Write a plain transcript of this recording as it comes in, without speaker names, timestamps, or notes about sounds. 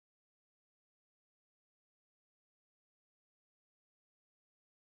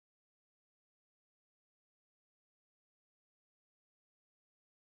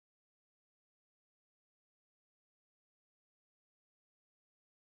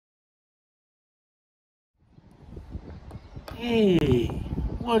Hey,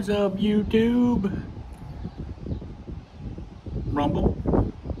 what's up, YouTube? Rumble.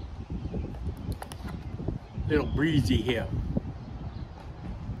 Little breezy here.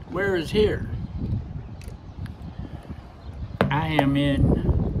 Where is here? I am in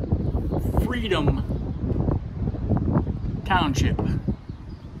Freedom Township.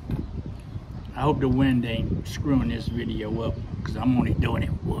 I hope the wind ain't screwing this video up, because I'm only doing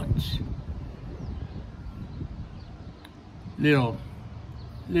it once.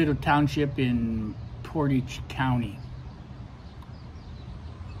 Little township in Portage County.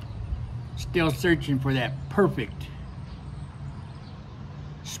 Still searching for that perfect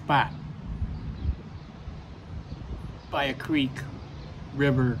spot by a creek,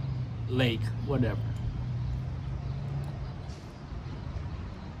 river, lake, whatever.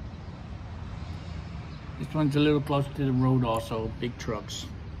 This one's a little closer to the road also, big trucks.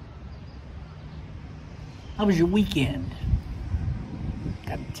 How was your weekend?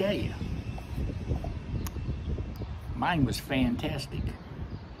 Gotta tell you, mine was fantastic.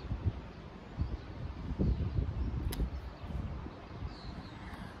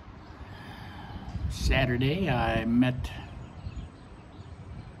 Saturday, I met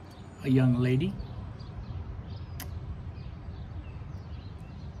a young lady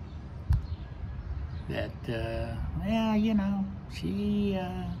that, yeah, you know, she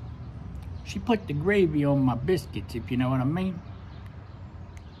put the gravy on my biscuits, if you know what I mean.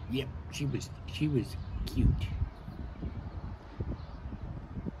 Yep, she was cute.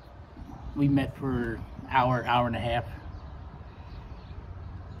 We met for an hour and a half.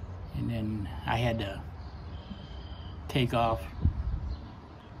 And then I had to take off,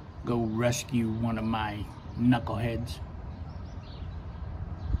 go rescue one of my knuckleheads.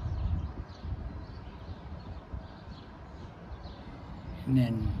 And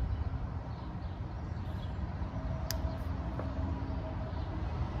then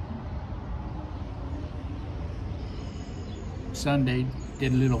Sunday,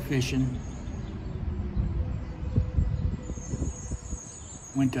 did a little fishing.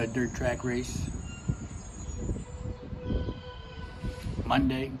 Went to a dirt track race.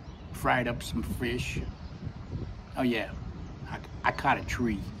 Monday, fried up some fish. Oh yeah, I caught a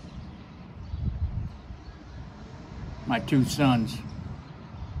tree. My two sons,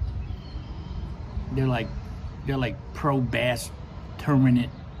 they're like pro bass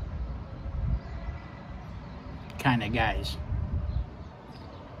tournament kind of guys.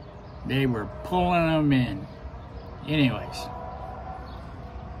 They were pulling them in. Anyways.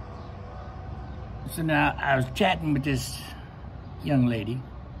 So now I was chatting with this young lady,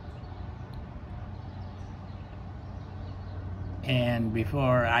 and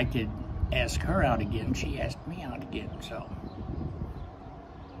before I could ask her out again, she asked me out again. So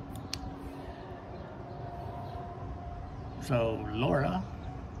Laura,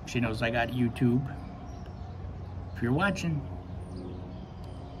 she knows I got YouTube. If you're watching,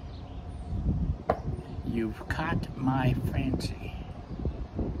 you've caught my fancy.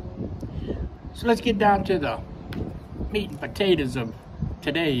 So let's get down to the meat and potatoes of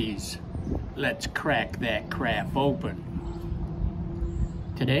today's Let's Crack That Crap Open.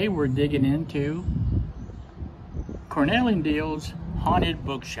 Today we're digging into Cornell and Diehl's Haunted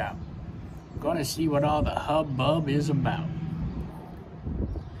Bookshop. Gonna see what all the hubbub is about.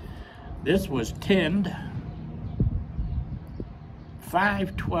 This was tinned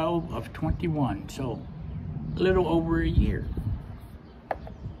 5/12 of 21, so a little over a year.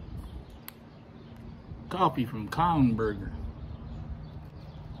 Coffee from Kahnberger.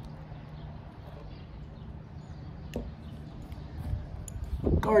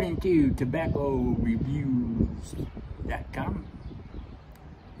 According to TobaccoReviews.com,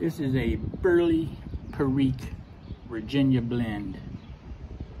 this is a Burley Perique Virginia blend.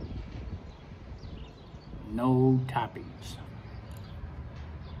 No toppings.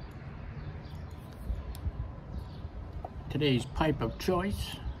 Today's pipe of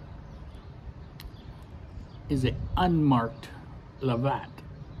choice is an unmarked Lavat.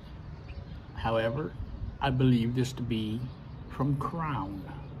 However, I believe this to be from Crown,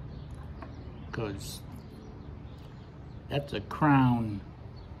 because that's a Crown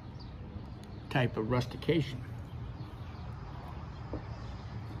type of rustication.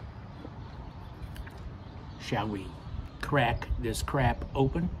 Shall we crack this crap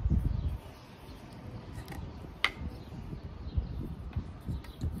open?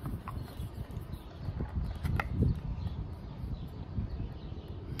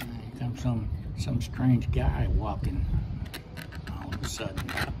 Some strange guy walking all of a sudden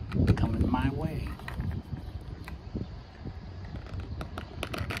coming my way.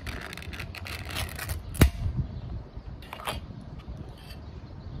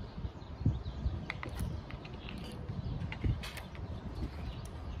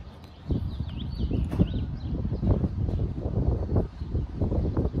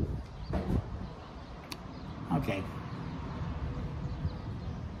 Okay.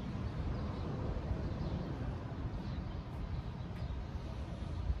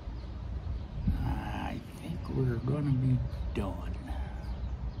 I think we're gonna be done.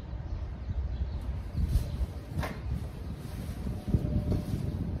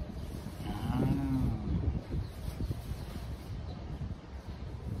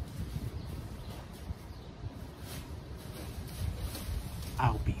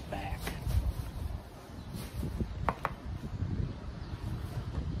 I'll be back.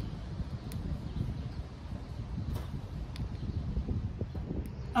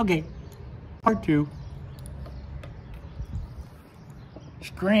 Okay, part 2.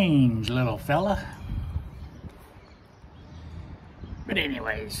 Strange little fella. But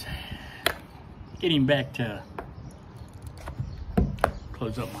anyways, getting back to,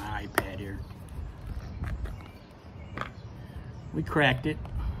 close up my iPad here. We cracked it.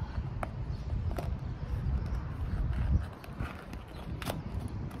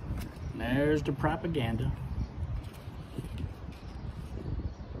 There's the propaganda.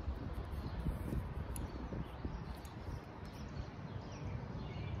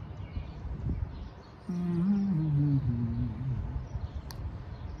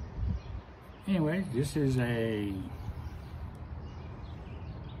 Anyways, this is I'm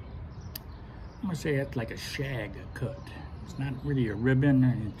gonna say it's like a shag cut. It's not really a ribbon,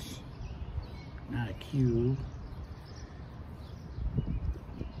 and it's not a cube.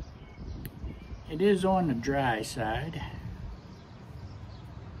 It is on the dry side.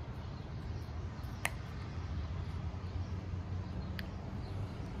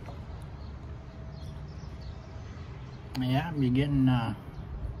 Yeah, I'm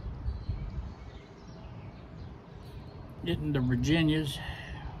getting the Virginias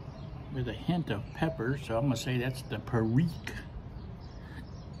with a hint of pepper, so I'm gonna say that's the Perique.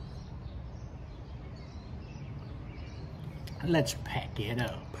 Let's pack it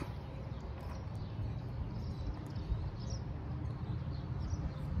up.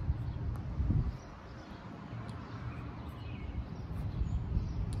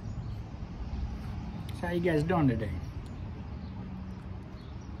 So how you guys doing today?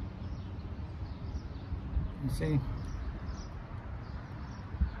 You see?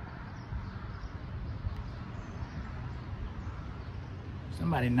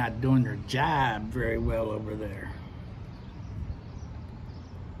 Somebody not doing their job very well over there.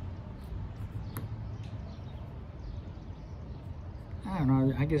 I don't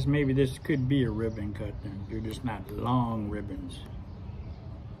know, I guess maybe this could be a ribbon cut then. They're just not long ribbons.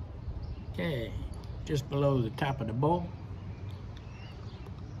 Okay, just below the top of the bowl.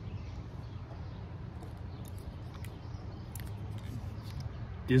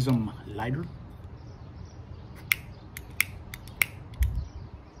 Dism lighter.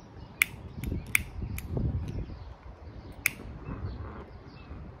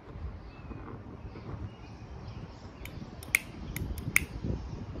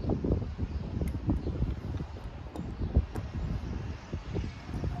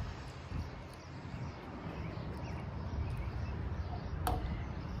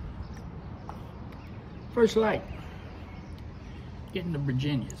 First light, getting the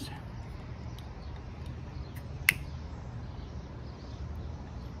Virginias.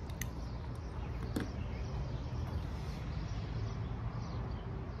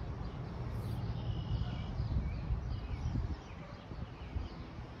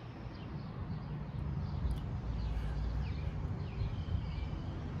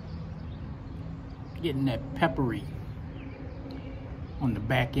 Getting that peppery on the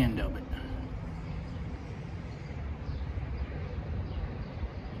back end of it.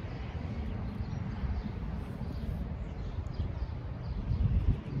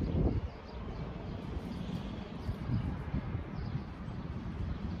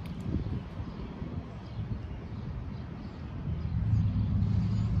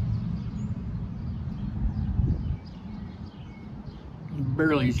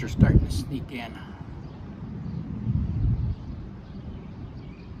 Burleys are starting to sneak in.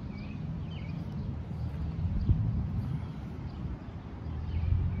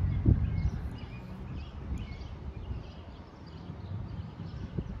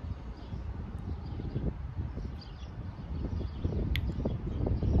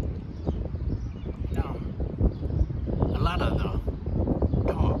 Now, a lot of the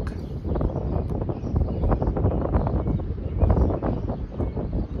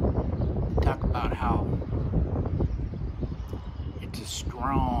talk about how it's a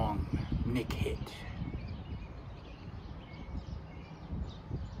strong Nick hit.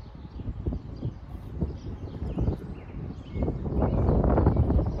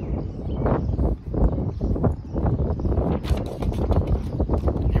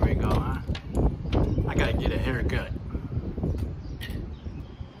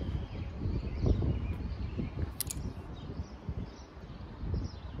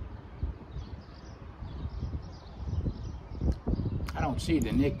 I don't see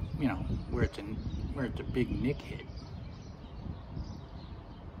the nick, you know, where it's a big nick hit.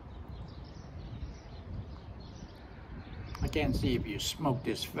 I can't see if you smoke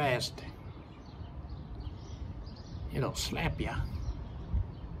this fast, it'll slap ya.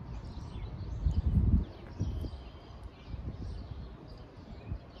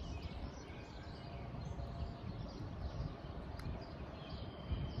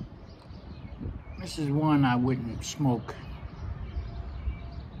 This is one I wouldn't smoke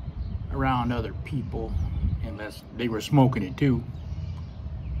around other people unless they were smoking it too.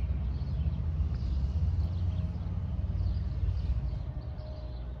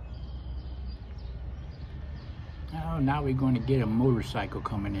 Oh, now we're going to get a motorcycle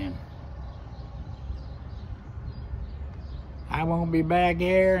coming in. I won't be back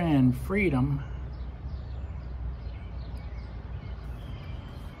here in freedom.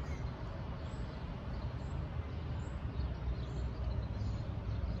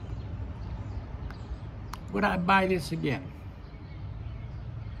 Would I buy this again?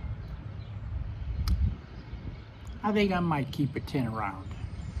 I think I might keep a 10 around.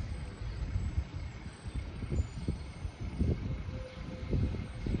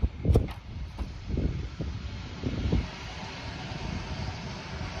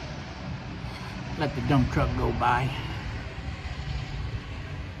 Let the dump truck go by.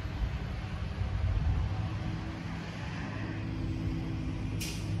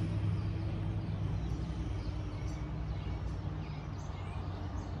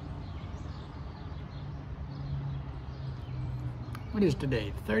 What is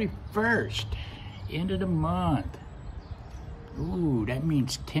today? 31st. End of the month. Ooh, that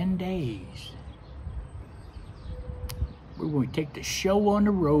means 10 days. We're going to take the show on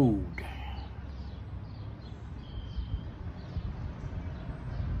the road.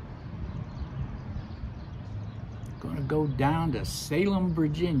 Going to go down to Salem,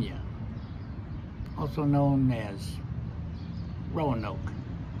 Virginia, also known as Roanoke.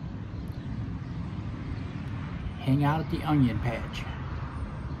 Hang out at the onion patch.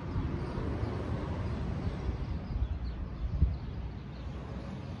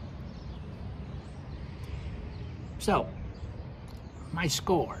 So, my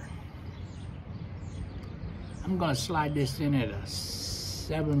score. I'm going to slide this in at a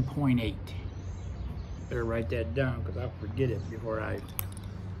 7.8. Better write that down because I'll forget it before I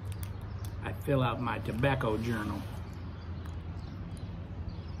fill out my tobacco journal.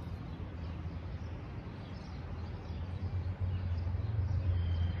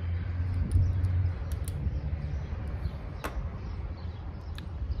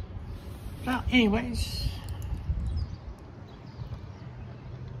 Well, anyways,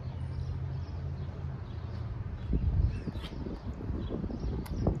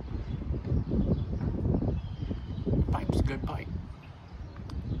 pipe's a good pipe.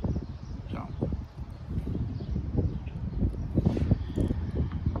 So,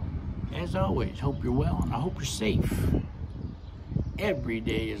 as always, hope you're well and I hope you're safe. Every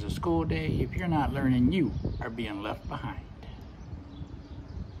day is a school day. If you're not learning, you are being left behind.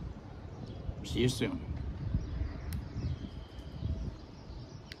 See you soon.